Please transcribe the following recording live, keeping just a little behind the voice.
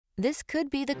This could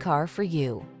be the car for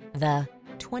you. The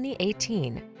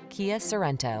 2018 Kia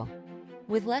Sorento.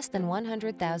 With less than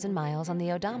 100,000 miles on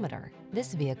the odometer,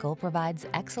 this vehicle provides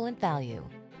excellent value.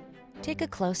 Take a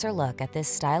closer look at this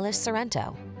stylish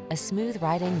Sorento, a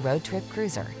smooth-riding road trip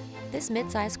cruiser. This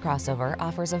midsize crossover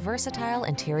offers a versatile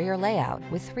interior layout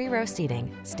with 3-row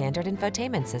seating, standard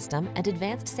infotainment system, and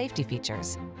advanced safety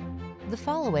features. The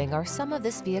following are some of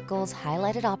this vehicle's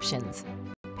highlighted options: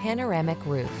 panoramic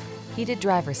roof, heated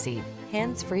driver's seat,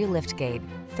 hands-free liftgate,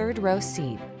 3rd-row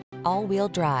seat, all-wheel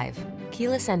drive,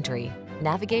 keyless entry,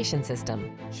 navigation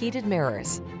system, heated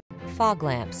mirrors, fog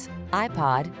lamps,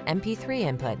 iPod, MP3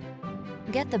 input.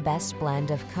 Get the best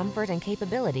blend of comfort and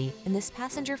capability in this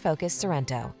passenger-focused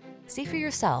Sorento. See for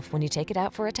yourself when you take it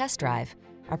out for a test drive.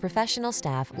 Our professional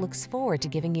staff looks forward to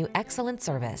giving you excellent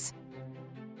service.